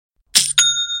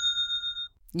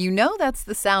You know that's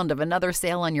the sound of another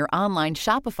sale on your online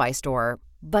Shopify store.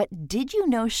 But did you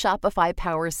know Shopify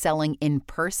powers selling in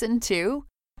person too?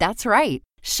 That's right.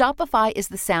 Shopify is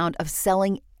the sound of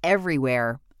selling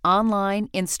everywhere. Online,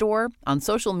 in-store, on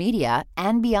social media,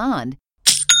 and beyond.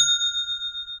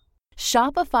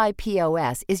 Shopify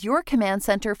POS is your command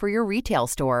center for your retail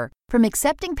store. From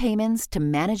accepting payments to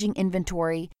managing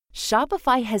inventory,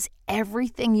 Shopify has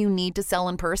everything you need to sell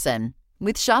in person.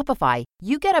 With Shopify,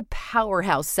 you get a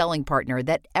powerhouse selling partner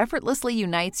that effortlessly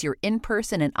unites your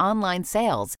in-person and online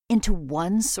sales into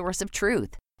one source of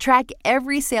truth. Track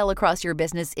every sale across your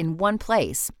business in one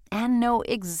place and know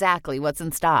exactly what's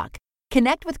in stock.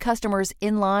 Connect with customers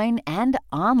in-line and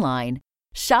online.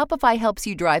 Shopify helps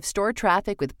you drive store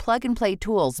traffic with plug-and-play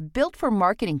tools built for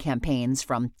marketing campaigns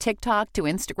from TikTok to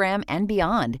Instagram and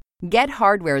beyond. Get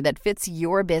hardware that fits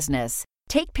your business.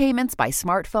 Take payments by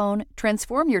smartphone,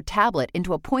 transform your tablet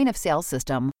into a point-of-sale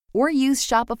system, or use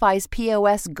Shopify's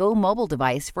POS Go mobile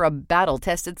device for a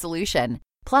battle-tested solution.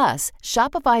 Plus,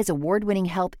 Shopify's award-winning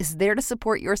help is there to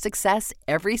support your success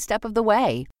every step of the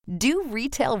way. Do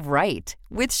retail right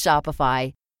with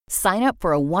Shopify. Sign up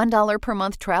for a $1 per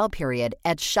month trial period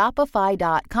at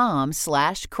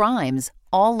shopify.com/crimes,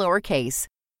 all lowercase.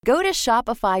 Go to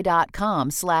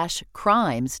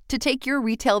shopify.com/crimes to take your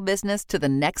retail business to the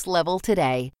next level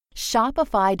today.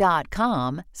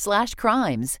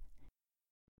 Shopify.com/crimes.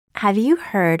 Have you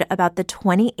heard about the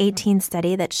 2018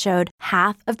 study that showed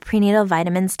half of prenatal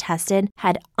vitamins tested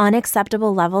had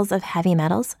unacceptable levels of heavy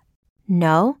metals?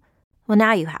 No? Well,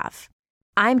 now you have.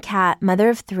 I'm Kat, mother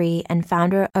of 3 and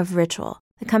founder of Ritual,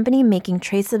 the company making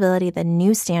traceability the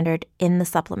new standard in the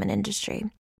supplement industry.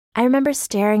 I remember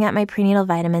staring at my prenatal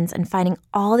vitamins and finding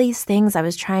all these things I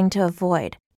was trying to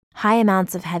avoid. High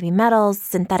amounts of heavy metals,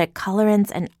 synthetic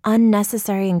colorants, and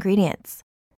unnecessary ingredients.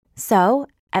 So,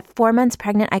 at 4 months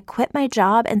pregnant, I quit my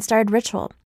job and started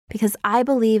Ritual because I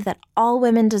believe that all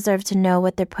women deserve to know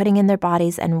what they're putting in their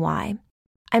bodies and why.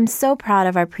 I'm so proud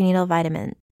of our prenatal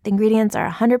vitamin. The ingredients are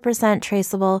 100%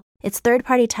 traceable, it's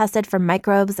third-party tested for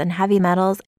microbes and heavy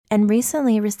metals, and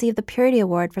recently received the Purity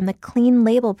Award from the Clean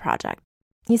Label Project.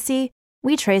 You see,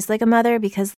 we trace like a mother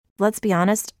because, let's be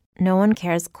honest, no one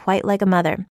cares quite like a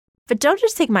mother. But don't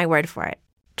just take my word for it.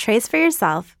 Trace for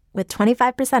yourself with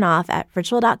 25% off at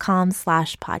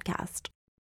ritual.com/podcast.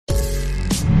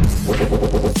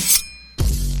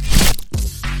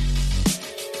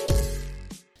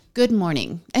 Good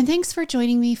morning, and thanks for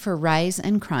joining me for Rise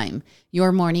and Crime,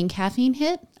 your morning caffeine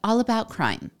hit all about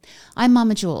crime. I'm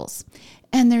Mama Jules,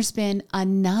 and there's been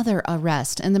another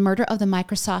arrest in the murder of the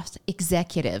Microsoft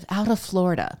executive out of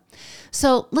Florida.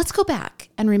 So let's go back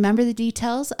and remember the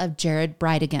details of Jared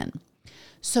Bridegan.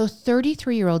 So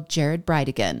 33-year-old Jared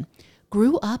Bridegan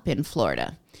grew up in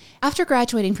Florida. After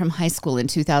graduating from high school in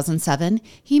 2007,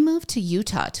 he moved to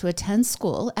Utah to attend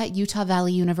school at Utah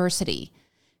Valley University.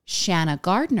 Shanna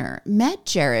Gardner met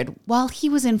Jared while he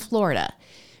was in Florida.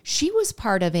 She was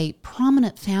part of a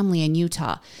prominent family in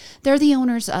Utah. They're the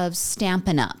owners of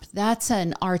Stampin' Up. That's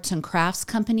an arts and crafts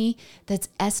company that's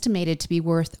estimated to be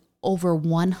worth over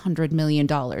 $100 million.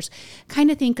 Kind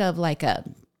of think of like a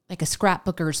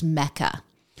scrapbooker's mecca.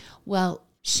 Well,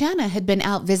 Shanna had been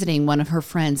out visiting one of her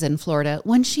friends in Florida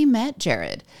when she met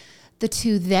Jared. The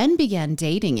two then began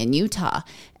dating in Utah,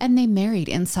 and they married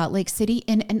in Salt Lake City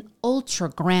in an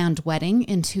ultra-grand wedding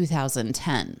in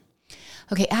 2010.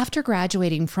 Okay, after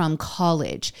graduating from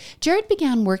college, Jared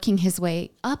began working his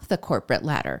way up the corporate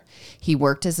ladder. He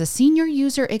worked as a senior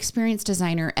user experience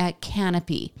designer at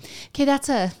Canopy. Okay, that's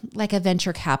like a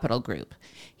venture capital group.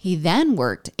 He then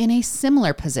worked in a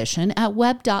similar position at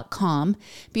Web.com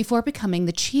before becoming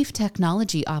the chief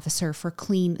technology officer for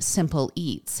Clean Simple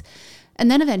Eats. And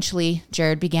then eventually,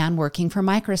 Jared began working for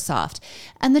Microsoft,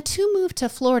 and the two moved to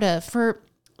Florida for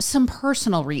some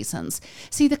personal reasons.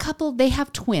 See, the couple, they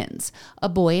have twins, a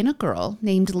boy and a girl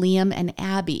named Liam and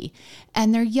Abby,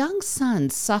 and their young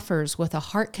son suffers with a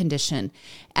heart condition,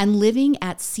 and living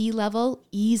at sea level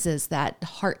eases that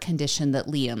heart condition that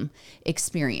Liam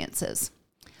experiences.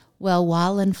 Well,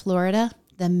 while in Florida,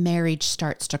 the marriage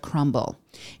starts to crumble.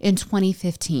 In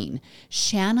 2015,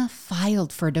 Shanna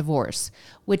filed for divorce,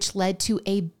 which led to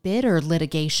a bitter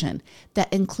litigation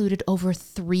that included over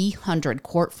 300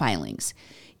 court filings.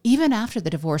 Even after the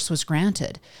divorce was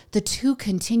granted, the two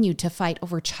continued to fight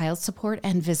over child support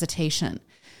and visitation.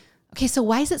 Okay, so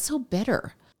why is it so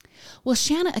bitter? Well,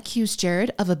 Shanna accused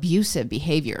Jared of abusive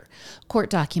behavior. Court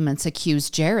documents accuse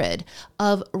Jared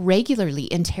of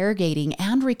regularly interrogating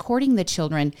and recording the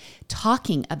children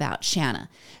talking about Shanna.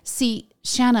 See,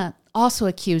 Shanna also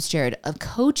accused Jared of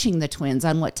coaching the twins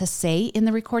on what to say in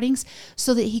the recordings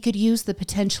so that he could use the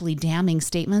potentially damning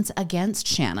statements against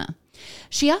Shanna.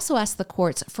 She also asked the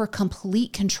courts for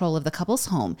complete control of the couple's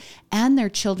home and their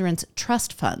children's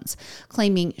trust funds,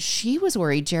 claiming she was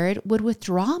worried Jared would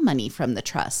withdraw money from the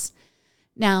trusts.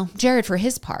 Now, Jared, for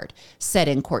his part, said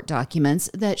in court documents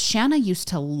that Shanna used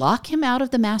to lock him out of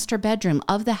the master bedroom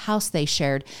of the house they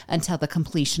shared until the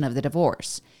completion of the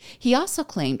divorce. He also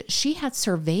claimed she had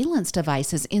surveillance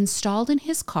devices installed in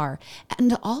his car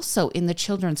and also in the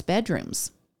children's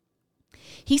bedrooms.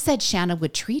 He said Shanna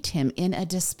would treat him in a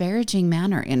disparaging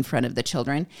manner in front of the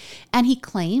children, and he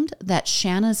claimed that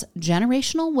Shanna's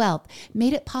generational wealth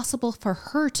made it possible for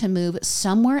her to move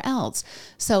somewhere else,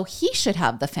 so he should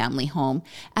have the family home,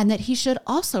 and that he should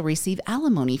also receive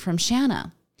alimony from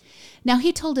Shanna. Now,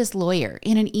 he told his lawyer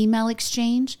in an email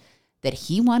exchange that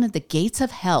he wanted the gates of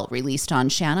hell released on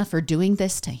Shanna for doing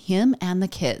this to him and the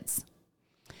kids.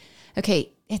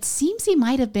 Okay, it seems he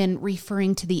might have been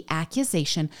referring to the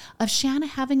accusation of Shanna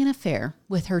having an affair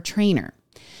with her trainer.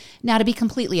 Now, to be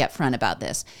completely upfront about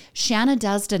this, Shanna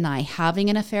does deny having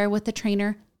an affair with the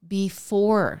trainer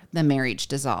before the marriage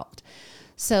dissolved.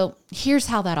 So here's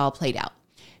how that all played out.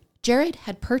 Jared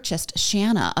had purchased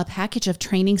Shanna a package of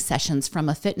training sessions from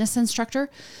a fitness instructor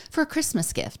for a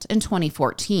Christmas gift in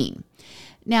 2014.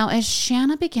 Now, as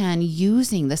Shanna began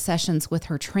using the sessions with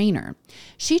her trainer,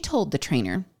 she told the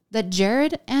trainer that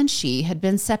Jared and she had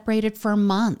been separated for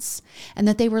months and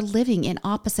that they were living in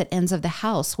opposite ends of the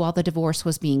house while the divorce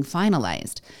was being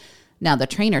finalized. Now, the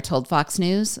trainer told Fox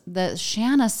News that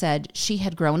Shanna said she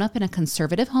had grown up in a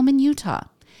conservative home in Utah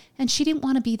and she didn't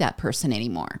want to be that person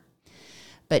anymore.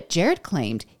 But Jared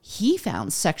claimed he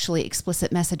found sexually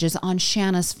explicit messages on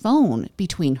Shanna's phone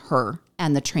between her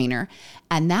and the trainer,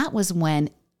 and that was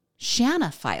when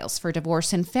Shanna files for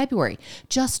divorce in February,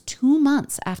 just 2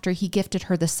 months after he gifted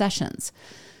her the sessions.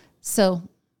 So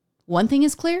one thing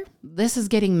is clear, this is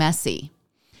getting messy.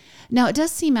 Now, it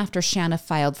does seem after Shanna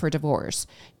filed for divorce,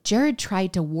 Jared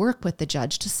tried to work with the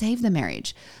judge to save the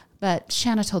marriage, but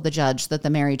Shanna told the judge that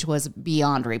the marriage was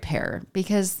beyond repair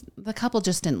because the couple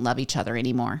just didn't love each other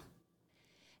anymore.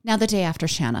 Now, the day after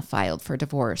Shanna filed for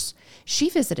divorce, she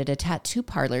visited a tattoo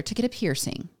parlor to get a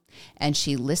piercing. And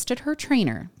she listed her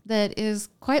trainer, that is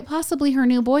quite possibly her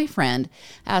new boyfriend,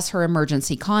 as her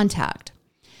emergency contact.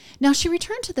 Now, she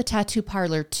returned to the tattoo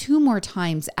parlor 2 more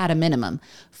times at a minimum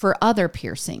for other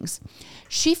piercings.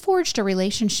 She forged a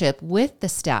relationship with the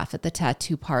staff at the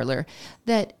tattoo parlor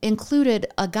that included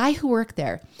a guy who worked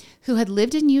there who had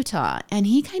lived in Utah, and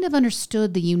he kind of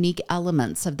understood the unique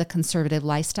elements of the conservative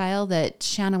lifestyle that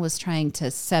Shanna was trying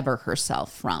to sever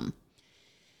herself from.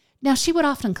 Now, she would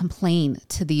often complain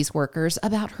to these workers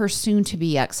about her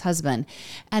soon-to-be ex-husband,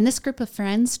 and this group of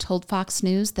friends told Fox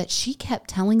News that she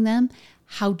kept telling them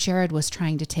how Jared was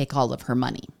trying to take all of her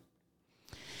money.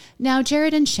 Now,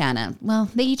 Jared and Shanna,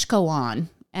 well, they each go on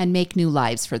and make new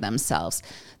lives for themselves.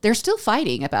 They're still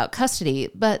fighting about custody,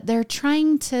 but they're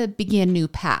trying to begin new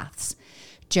paths.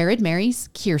 Jared marries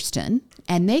Kirsten,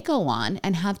 and they go on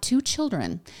and have 2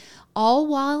 children, all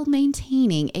while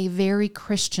maintaining a very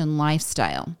Christian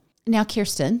lifestyle. Now,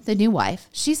 Kirsten, the new wife,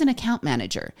 she's an account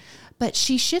manager, but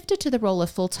she shifted to the role of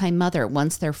full-time mother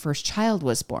once their first child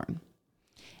was born.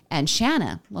 And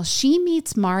Shanna, well, she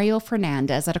meets Mario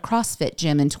Fernandez at a CrossFit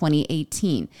gym in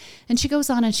 2018, and she goes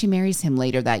on and she marries him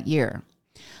later that year.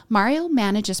 Mario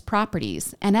manages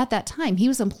properties, and at that time, he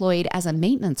was employed as a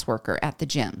maintenance worker at the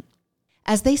gym.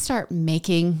 As they start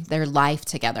making their life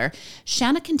together,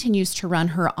 Shanna continues to run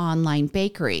her online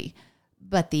bakery,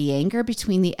 but the anger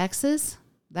between the exes,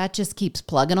 that just keeps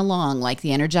plugging along like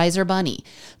the Energizer Bunny.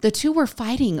 The 2 were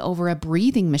fighting over a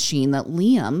breathing machine that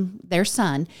Liam, their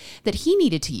son, that he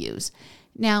needed to use.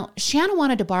 Now, Shanna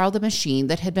wanted to borrow the machine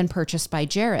that had been purchased by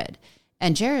Jared,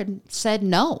 and Jared said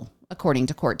no, according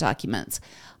to court documents.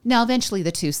 Now, eventually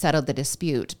the 2 settled the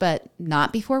dispute, but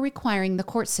not before requiring the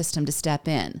court system to step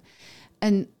in.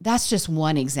 And that's just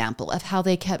one example of how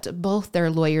they kept both their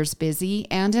lawyers busy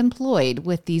and employed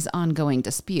with these ongoing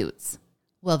disputes.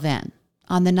 Well then,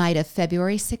 on the night of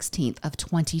February 16th of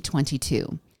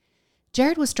 2022,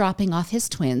 Jared was dropping off his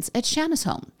twins at Shanna's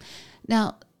home.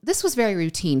 Now, this was very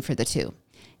routine for the 2.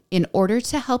 In order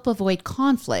to help avoid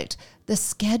conflict, the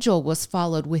schedule was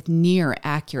followed with near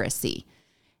accuracy.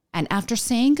 And after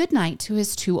saying goodnight to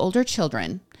his 2 older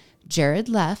children, Jared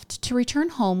left to return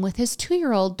home with his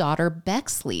 2-year-old daughter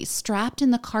Bexley strapped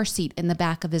in the car seat in the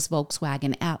back of his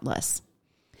Volkswagen Atlas.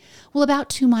 Well, about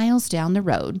 2 miles down the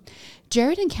road,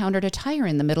 Jared encountered a tire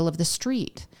in the middle of the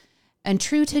street. And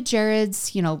true to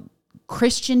Jared's,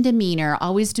 Christian demeanor,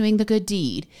 always doing the good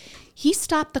deed, He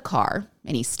stopped the car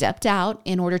and he stepped out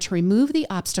in order to remove the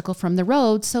obstacle from the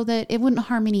road so that it wouldn't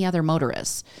harm any other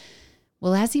motorists.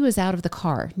 Well, as he was out of the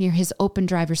car near his open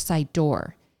driver's side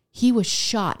door, he was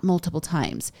shot multiple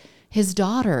times. His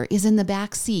daughter is in the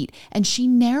back seat and she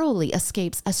narrowly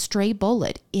escapes a stray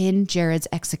bullet in Jared's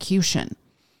execution.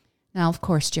 Now, of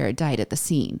course, Jared died at the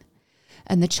scene.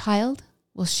 And the child,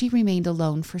 well, she remained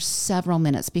alone for several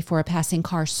minutes before a passing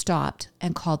car stopped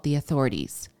and called the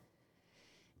authorities.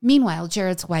 Meanwhile,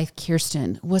 Jared's wife,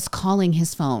 Kirsten, was calling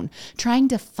his phone, trying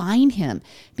to find him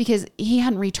because he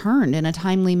hadn't returned in a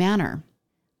timely manner.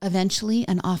 Eventually,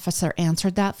 an officer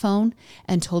answered that phone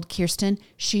and told Kirsten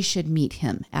she should meet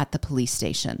him at the police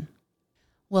station.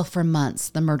 Well, for months,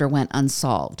 the murder went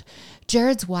unsolved.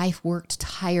 Jared's wife worked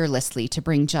tirelessly to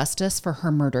bring justice for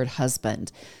her murdered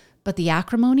husband. But the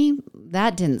acrimony,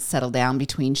 that didn't settle down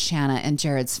between Shanna and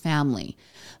Jared's family.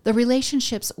 The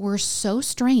relationships were so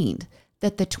strained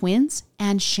that the twins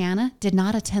and Shanna did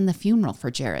not attend the funeral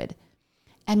for Jared.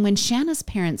 And when Shanna's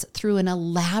parents threw an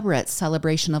elaborate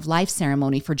celebration of life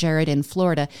ceremony for Jared in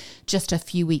Florida just a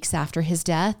few weeks after his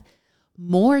death,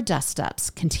 more dust-ups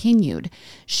continued.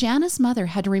 Shanna's mother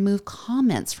had to remove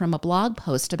comments from a blog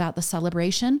post about the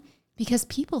celebration because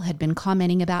people had been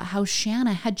commenting about how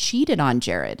Shanna had cheated on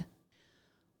Jared.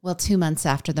 Well, 2 months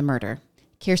after the murder,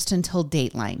 Kirsten told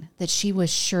Dateline that she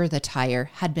was sure the tire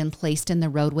had been placed in the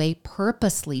roadway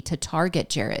purposely to target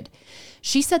Jared.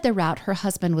 She said the route her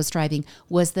husband was driving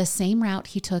was the same route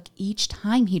he took each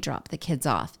time he dropped the kids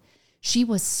off. She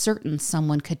was certain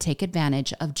someone could take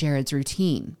advantage of Jared's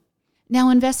routine. Now,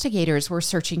 investigators were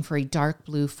searching for a dark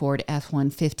blue Ford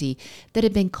F-150 that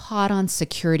had been caught on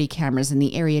security cameras in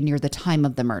the area near the time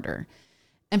of the murder.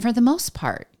 And for the most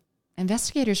part,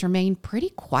 investigators remained pretty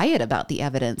quiet about the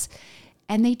evidence,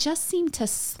 and they just seemed to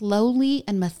slowly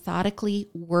and methodically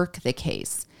work the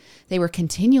case. They were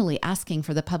continually asking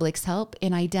for the public's help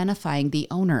in identifying the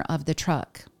owner of the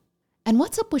truck. And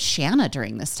what's up with Shanna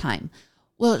during this time?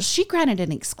 Well, she granted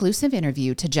an exclusive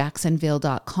interview to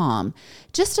Jacksonville.com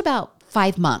just about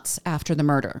 5 months after the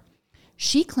murder.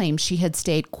 She claimed she had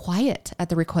stayed quiet at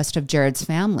the request of Jared's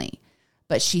family,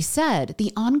 but she said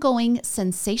the ongoing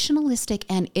sensationalistic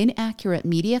and inaccurate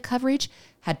media coverage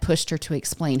had pushed her to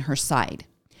explain her side.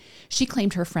 She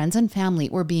claimed her friends and family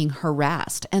were being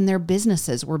harassed and their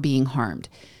businesses were being harmed.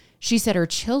 She said her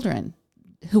children,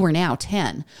 who were now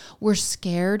 10, were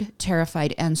scared,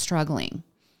 terrified, and struggling.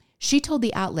 She told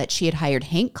the outlet she had hired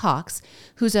Hank Cox,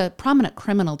 who's a prominent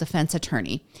criminal defense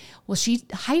attorney. Well, she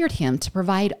hired him to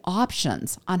provide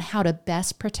options on how to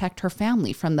best protect her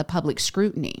family from the public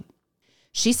scrutiny.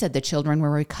 She said the children were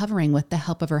recovering with the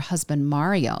help of her husband,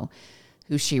 Mario,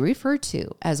 who she referred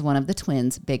to as one of the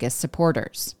twins' biggest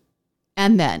supporters.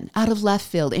 And then, out of left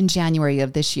field in January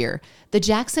of this year, the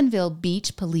Jacksonville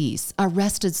Beach Police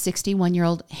arrested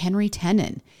 61-year-old Henry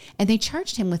Tenon, and they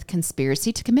charged him with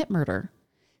conspiracy to commit murder,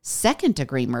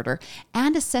 second-degree murder,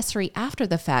 and accessory after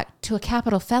the fact to a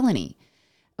capital felony.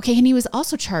 Okay, and he was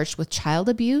also charged with child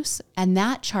abuse, and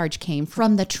that charge came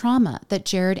from the trauma that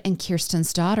Jared and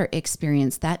Kirsten's daughter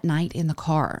experienced that night in the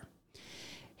car.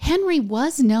 Henry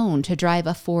was known to drive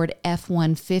a Ford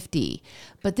F-150,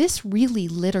 but this really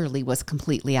literally was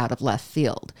completely out of left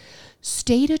field.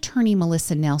 State Attorney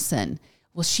Melissa Nelson,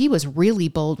 well, she was really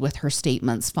bold with her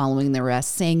statements following the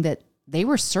arrest, saying that they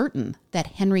were certain that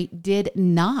Henry did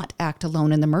not act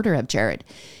alone in the murder of Jared.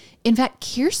 In fact,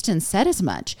 Kirsten said as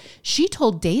much. She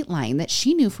told Dateline that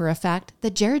she knew for a fact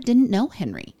that Jared didn't know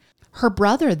Henry. Her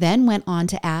brother then went on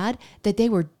to add that they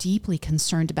were deeply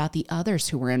concerned about the others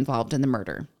who were involved in the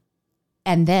murder.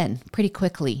 And then, pretty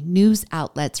quickly, news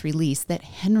outlets released that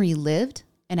Henry lived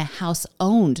in a house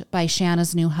owned by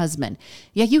Shanna's new husband.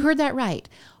 Yeah, you heard that right.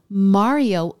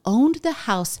 Mario owned the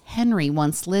house Henry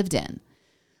once lived in.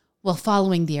 Well,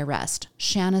 following the arrest,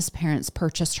 Shanna's parents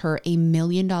purchased her a $1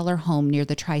 million home near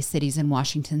the Tri-Cities in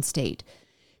Washington State.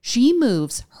 She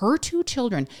moves her 2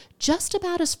 children just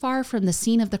about as far from the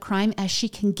scene of the crime as she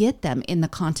can get them in the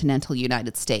continental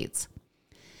United States.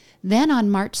 Then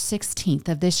on March 16th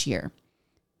of this year,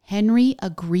 Henry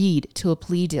agreed to a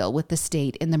plea deal with the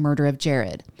state in the murder of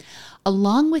Jared.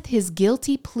 Along with his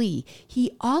guilty plea,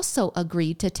 he also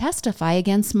agreed to testify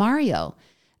against Mario.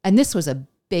 And this was a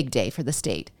big day for the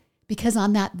state, because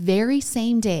on that very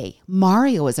same day,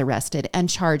 Mario was arrested and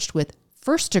charged with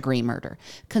first-degree murder,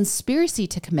 conspiracy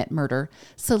to commit murder,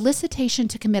 solicitation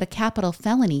to commit a capital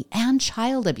felony, and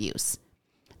child abuse.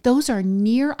 Those are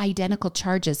near identical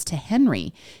charges to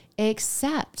Henry,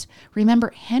 except,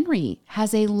 remember, Henry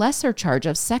has a lesser charge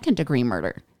of second-degree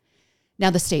murder. Now,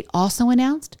 the state also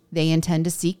announced they intend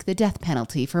to seek the death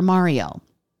penalty for Mario.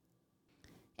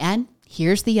 And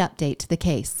Here's the update to the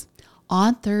case.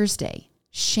 On Thursday,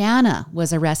 Shanna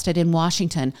was arrested in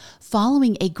Washington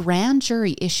following a grand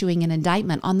jury issuing an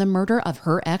indictment on the murder of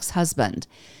her ex-husband.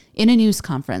 In a news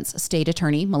conference, State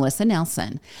Attorney Melissa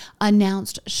Nelson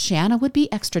announced Shanna would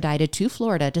be extradited to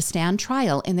Florida to stand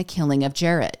trial in the killing of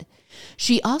Jared.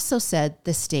 She also said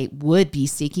the state would be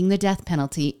seeking the death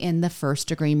penalty in the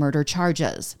first-degree murder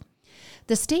charges.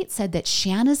 The state said that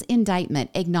Shanna's indictment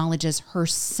acknowledges her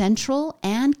central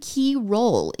and key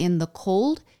role in the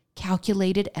cold,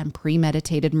 calculated, and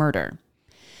premeditated murder.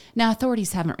 Now,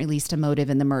 authorities haven't released a motive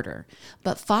in the murder,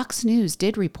 but Fox News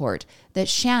did report that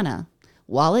Shanna,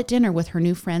 while at dinner with her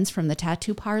new friends from the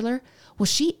tattoo parlor,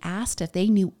 she asked if they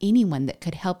knew anyone that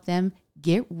could help them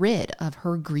get rid of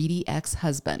her greedy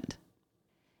ex-husband.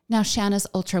 Now, Shanna's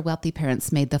ultra-wealthy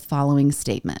parents made the following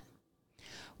statement.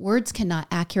 Words cannot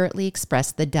accurately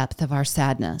express the depth of our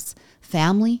sadness.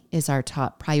 Family is our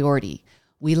top priority.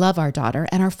 We love our daughter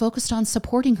and are focused on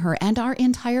supporting her and our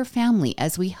entire family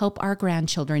as we help our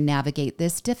grandchildren navigate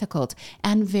this difficult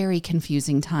and very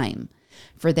confusing time.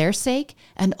 For their sake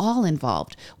and all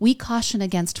involved, we caution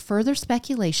against further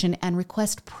speculation and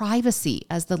request privacy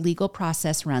as the legal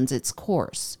process runs its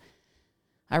course.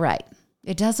 All right,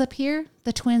 it does appear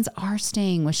the twins are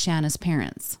staying with Shanna's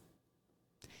parents.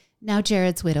 Now,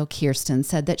 Jared's widow, Kirsten,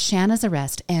 said that Shanna's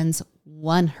arrest ends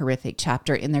one horrific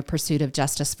chapter in their pursuit of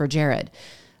justice for Jared,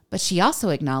 but she also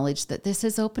acknowledged that this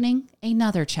is opening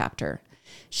another chapter.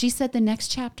 She said the next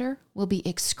chapter will be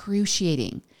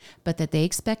excruciating, but that they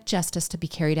expect justice to be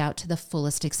carried out to the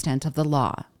fullest extent of the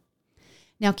law.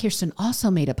 Now, Kirsten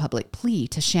also made a public plea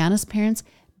to Shanna's parents,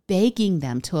 begging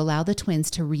them to allow the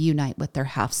twins to reunite with their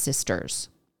half-sisters.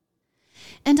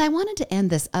 And I wanted to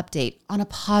end this update on a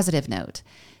positive note.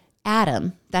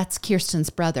 Adam, that's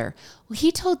Kirsten's brother,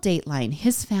 he told Dateline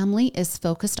his family is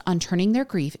focused on turning their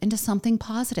grief into something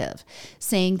positive,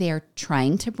 saying they are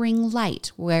trying to bring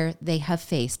light where they have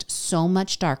faced so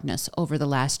much darkness over the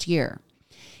last year.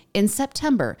 In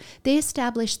September, they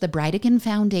established the Brightigan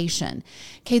Foundation.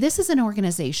 Okay, this is an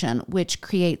organization which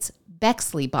creates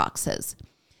Bexley boxes.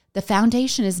 The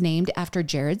foundation is named after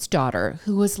Jared's daughter,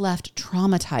 who was left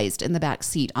traumatized in the back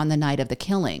seat on the night of the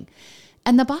killing.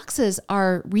 And the boxes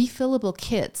are refillable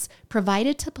kits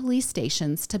provided to police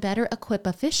stations to better equip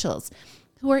officials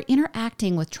who are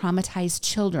interacting with traumatized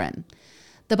children.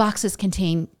 The boxes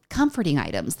contain comforting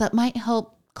items that might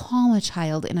help calm a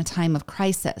child in a time of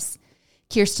crisis.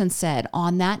 Kirsten said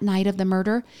on that night of the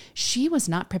murder, she was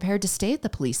not prepared to stay at the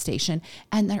police station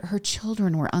and that her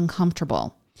children were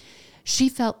uncomfortable. She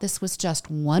felt this was just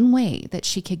one way that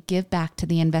she could give back to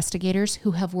the investigators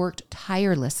who have worked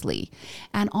tirelessly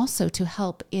and also to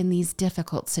help in these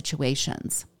difficult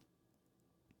situations.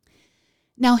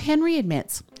 Now, Henry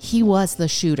admits he was the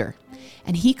shooter,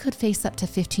 and he could face up to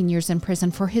 15 years in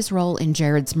prison for his role in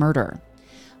Jared's murder.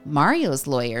 Mario's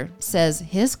lawyer says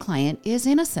his client is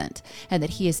innocent and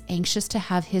that he is anxious to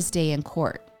have his day in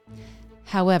court.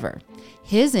 However,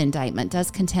 his indictment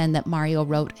does contend that Mario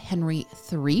wrote Henry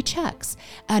 3 checks,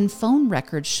 and phone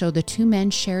records show the two men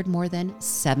shared more than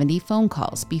 70 phone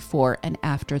calls before and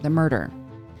after the murder.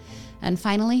 And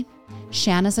finally,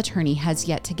 Shanna's attorney has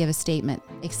yet to give a statement,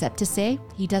 except to say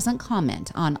he doesn't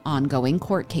comment on ongoing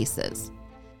court cases.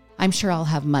 I'm sure I'll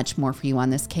have much more for you on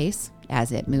this case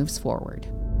as it moves forward.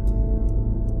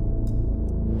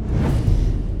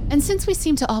 And since we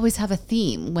seem to always have a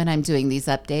theme when I'm doing these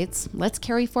updates, let's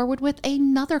carry forward with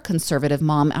another conservative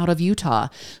mom out of Utah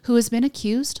who has been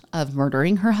accused of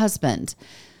murdering her husband.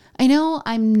 I know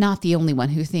I'm not the only one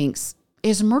who thinks,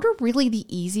 is murder really the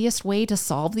easiest way to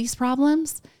solve these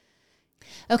problems?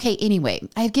 Okay, anyway,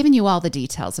 I've given you all the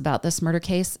details about this murder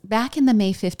case back in the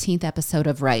May 15th episode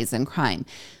of Rise and Crime.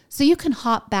 So you can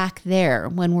hop back there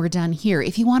when we're done here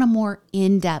if you want a more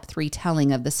in-depth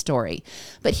retelling of the story.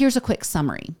 But here's a quick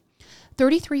summary.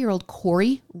 33-year-old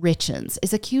Corey Richens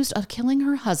is accused of killing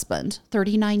her husband,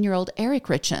 39-year-old Eric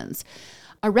Richens.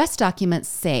 Arrest documents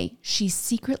say she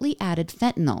secretly added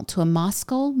fentanyl to a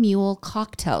Moscow Mule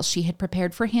cocktail she had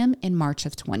prepared for him in March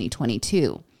of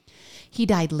 2022. He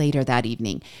died later that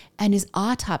evening, and his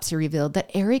autopsy revealed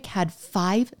that Eric had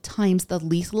 5 times the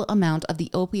lethal amount of the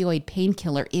opioid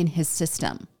painkiller in his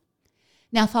system.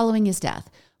 Now, following his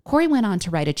death, Corey went on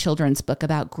to write a children's book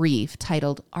about grief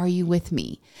titled Are You With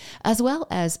Me?, as well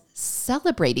as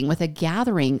celebrating with a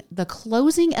gathering the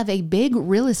closing of a big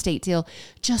real estate deal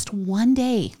just one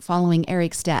day following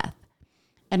Eric's death.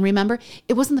 And remember,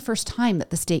 it wasn't the first time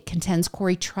that the state contends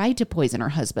Corey tried to poison her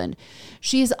husband.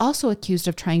 She is also accused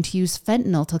of trying to use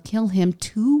fentanyl to kill him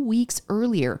 2 weeks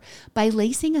earlier by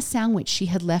lacing a sandwich she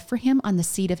had left for him on the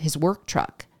seat of his work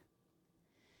truck.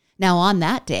 Now, on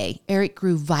that day, Eric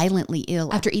grew violently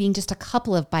ill after eating just a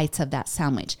couple of bites of that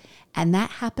sandwich, and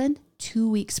that happened 2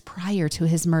 weeks prior to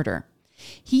his murder.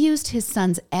 He used his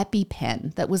son's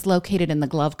EpiPen that was located in the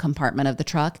glove compartment of the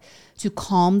truck to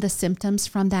calm the symptoms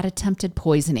from that attempted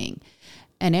poisoning.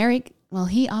 And Eric, well,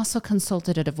 he also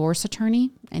consulted a divorce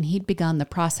attorney, and he'd begun the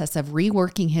process of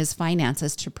reworking his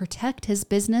finances to protect his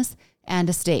business and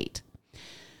estate.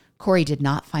 Corey did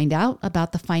not find out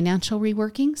about the financial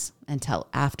reworkings until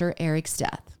after Eric's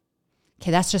death.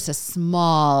 Okay, that's just a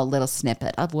small little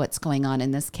snippet of what's going on in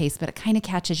this case, but it kind of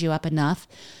catches you up enough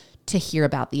to hear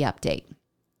about the update.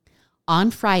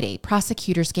 On Friday,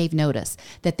 prosecutors gave notice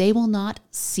that they will not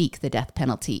seek the death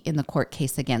penalty in the court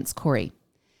case against Corey.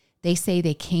 They say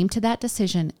they came to that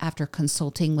decision after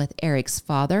consulting with Eric's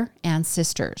father and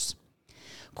sisters.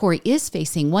 Corey is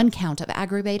facing 1 count of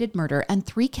aggravated murder and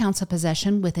 3 counts of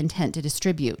possession with intent to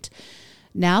distribute.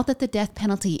 Now that the death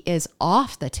penalty is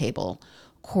off the table,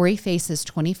 Corey faces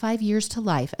 25 years to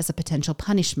life as a potential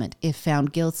punishment if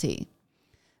found guilty.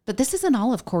 But this isn't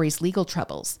all of Corey's legal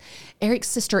troubles. Eric's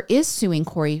sister is suing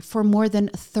Corey for more than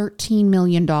 $13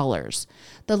 million.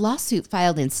 The lawsuit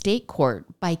filed in state court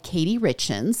by Katie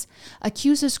Richens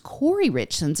accuses Corey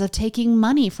Richens of taking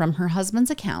money from her husband's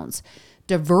accounts,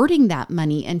 diverting that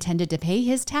money intended to pay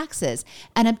his taxes,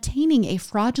 and obtaining a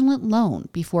fraudulent loan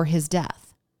before his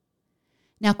death.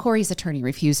 Now, Corey's attorney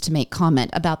refused to make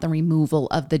comment about the removal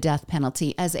of the death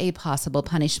penalty as a possible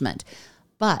punishment.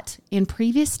 But in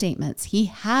previous statements, he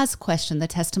has questioned the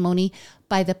testimony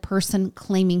by the person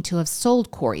claiming to have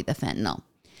sold Corey the fentanyl.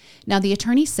 Now, the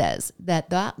attorney says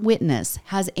that witness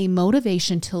has a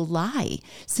motivation to lie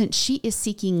since she is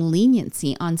seeking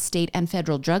leniency on state and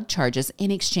federal drug charges in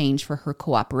exchange for her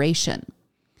cooperation.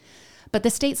 But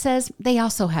the state says they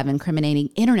also have incriminating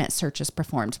internet searches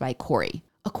performed by Corey.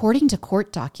 According to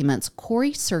court documents,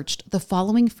 Corey searched the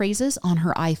following phrases on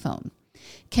her iPhone.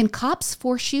 Can cops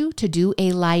force you to do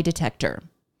a lie detector?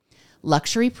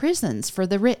 Luxury prisons for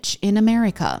the rich in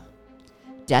America.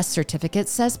 Death certificate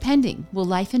says pending. Will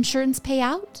life insurance pay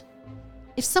out?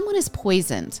 If someone is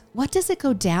poisoned, what does it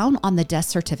go down on the death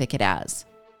certificate as?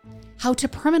 How to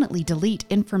permanently delete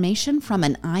information from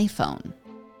an iPhone.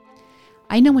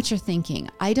 I know what you're thinking.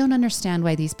 I don't understand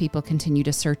why these people continue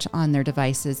to search on their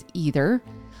devices either,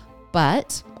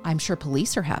 but I'm sure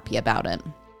police are happy about it.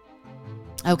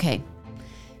 Okay,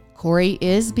 Corey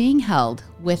is being held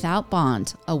without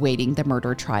bond awaiting the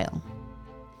murder trial.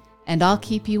 And I'll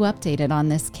keep you updated on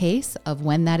this case of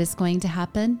when that is going to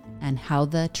happen and how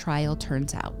the trial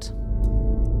turns out.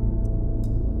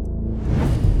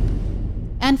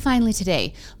 And finally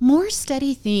today, more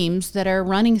steady themes that are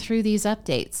running through these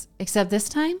updates, except this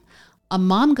time, a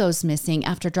mom goes missing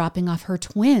after dropping off her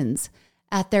twins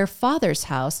at their father's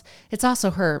house. It's also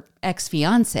her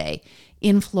ex-fiance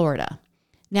in Florida.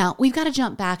 Now, we've got to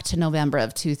jump back to November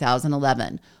of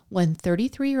 2011 when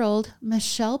 33-year-old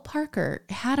Michelle Parker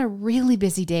had a really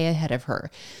busy day ahead of her.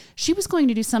 She was going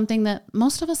to do something that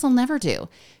most of us will never do.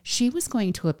 She was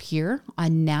going to appear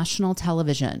on national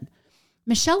television.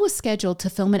 Michelle was scheduled to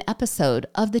film an episode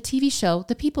of the TV show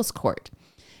The People's Court.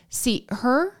 See,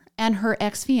 her and her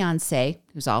ex-fiance,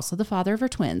 who's also the father of her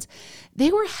twins,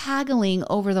 they were haggling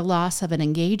over the loss of an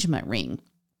engagement ring.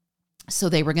 So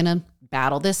they were going to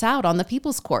battle this out on the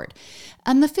People's Court.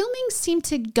 And the filming seemed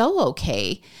to go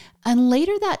okay. And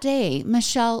later that day,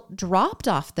 Michelle dropped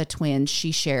off the twins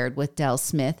she shared with Del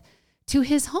Smith to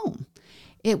his home.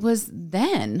 It was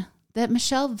then that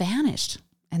Michelle vanished,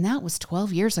 and that was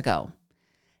 12 years ago.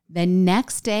 The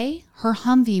next day, her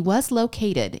Humvee was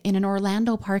located in an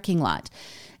Orlando parking lot,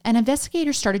 and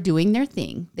investigators started doing their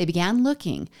thing. They began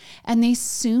looking, and they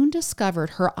soon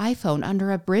discovered her iPhone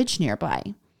under a bridge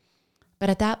nearby. But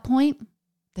at that point,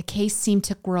 the case seemed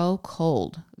to grow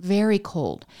cold, very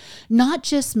cold. Not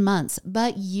just months,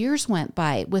 but years went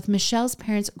by with Michelle's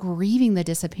parents grieving the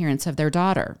disappearance of their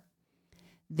daughter.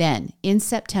 Then, in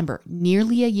September,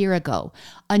 nearly a year ago,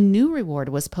 a new reward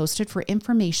was posted for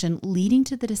information leading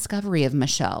to the discovery of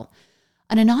Michelle.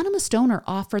 An anonymous donor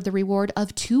offered the reward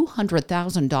of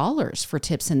 $200,000 for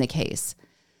tips in the case.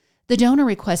 The donor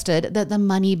requested that the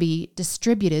money be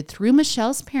distributed through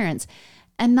Michelle's parents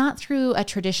and not through a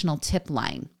traditional tip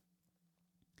line.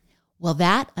 Well,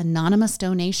 that anonymous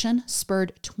donation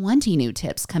spurred 20 new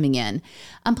tips coming in,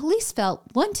 and police felt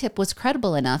one tip was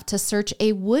credible enough to search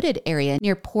a wooded area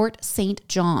near Port St.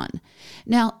 John.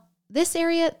 Now, this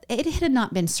area, it had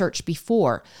not been searched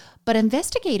before, but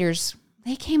investigators,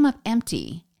 they came up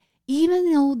empty,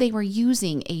 even though they were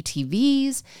using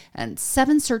ATVs and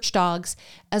 7 search dogs,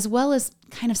 as well as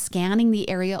kind of scanning the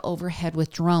area overhead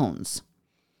with drones.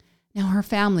 Now, her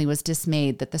family was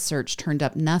dismayed that the search turned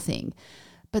up nothing,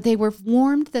 but they were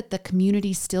warned that the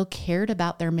community still cared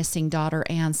about their missing daughter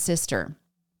and sister.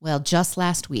 Well, just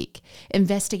last week,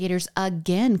 investigators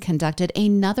again conducted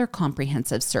another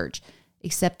comprehensive search,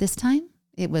 except this time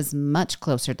it was much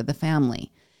closer to the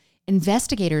family.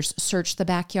 Investigators searched the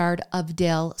backyard of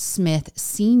Dale Smith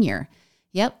Sr.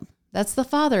 Yep, that's the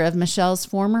father of Michelle's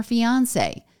former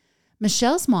fiance.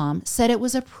 Michelle's mom said it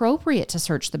was appropriate to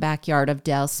search the backyard of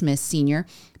Dale Smith Sr.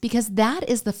 because that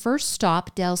is the first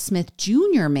stop Dale Smith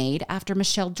Jr. made after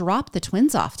Michelle dropped the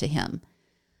twins off to him.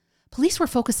 Police were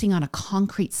focusing on a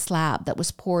concrete slab that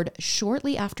was poured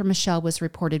shortly after Michelle was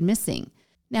reported missing.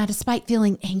 Now, despite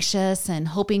feeling anxious and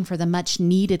hoping for the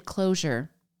much-needed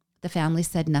closure, the family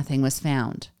said nothing was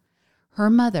found. Her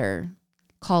mother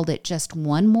called it just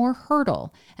one more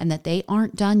hurdle and that they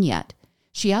aren't done yet.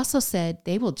 She also said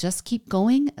they will just keep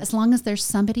going as long as there's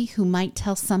somebody who might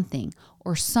tell something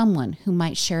or someone who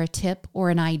might share a tip or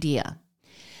an idea.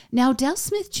 Now, Dale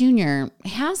Smith Jr.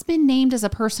 has been named as a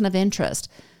person of interest,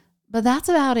 but that's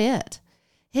about it.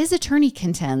 His attorney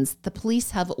contends the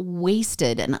police have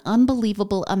wasted an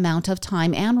unbelievable amount of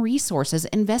time and resources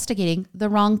investigating the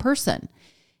wrong person.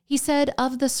 He said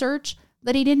of the search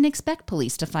that he didn't expect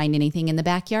police to find anything in the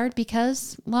backyard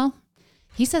because, well,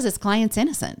 he says his client's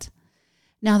innocent.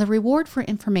 Now, the reward for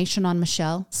information on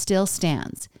Michelle still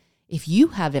stands. If you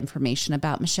have information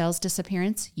about Michelle's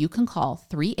disappearance, you can call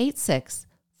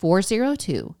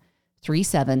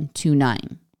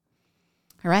 386-402-3729.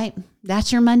 All right,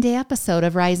 that's your Monday episode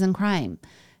of Rise in Crime.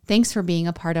 Thanks for being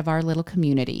a part of our little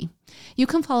community. You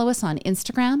can follow us on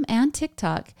Instagram and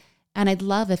TikTok, and I'd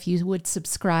love if you would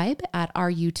subscribe at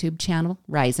our YouTube channel,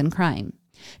 Rise in Crime.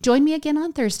 Join me again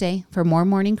on Thursday for more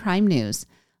morning crime news.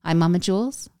 I'm Mama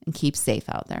Jules, and keep safe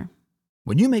out there.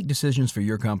 When you make decisions for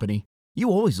your company, you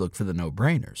always look for the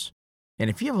no-brainers. And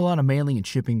if you have a lot of mailing and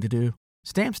shipping to do,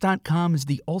 Stamps.com is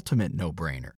the ultimate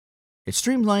no-brainer. It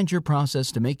streamlines your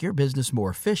process to make your business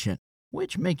more efficient,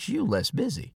 which makes you less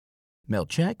busy. Mail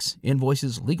checks,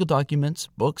 invoices, legal documents,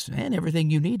 books, and everything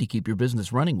you need to keep your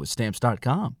business running with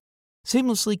Stamps.com.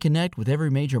 Seamlessly connect with every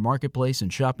major marketplace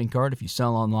and shopping cart if you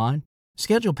sell online.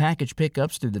 Schedule package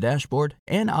pickups through the dashboard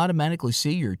and automatically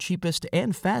see your cheapest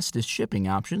and fastest shipping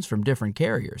options from different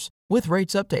carriers, with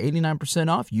rates up to 89%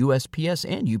 off USPS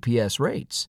and UPS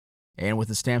rates. And with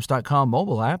the Stamps.com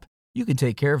mobile app, you can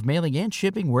take care of mailing and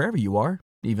shipping wherever you are,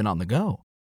 even on the go.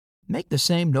 Make the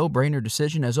same no-brainer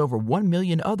decision as over 1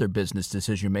 million other business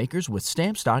decision makers with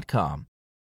Stamps.com.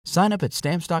 Sign up at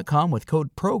Stamps.com with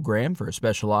code PROGRAM for a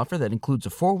special offer that includes a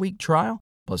 4-week trial,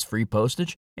 plus free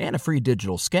postage and a free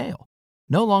digital scale.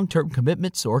 No long-term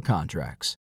commitments or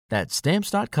contracts. That's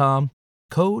Stamps.com,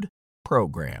 code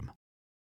PROGRAM.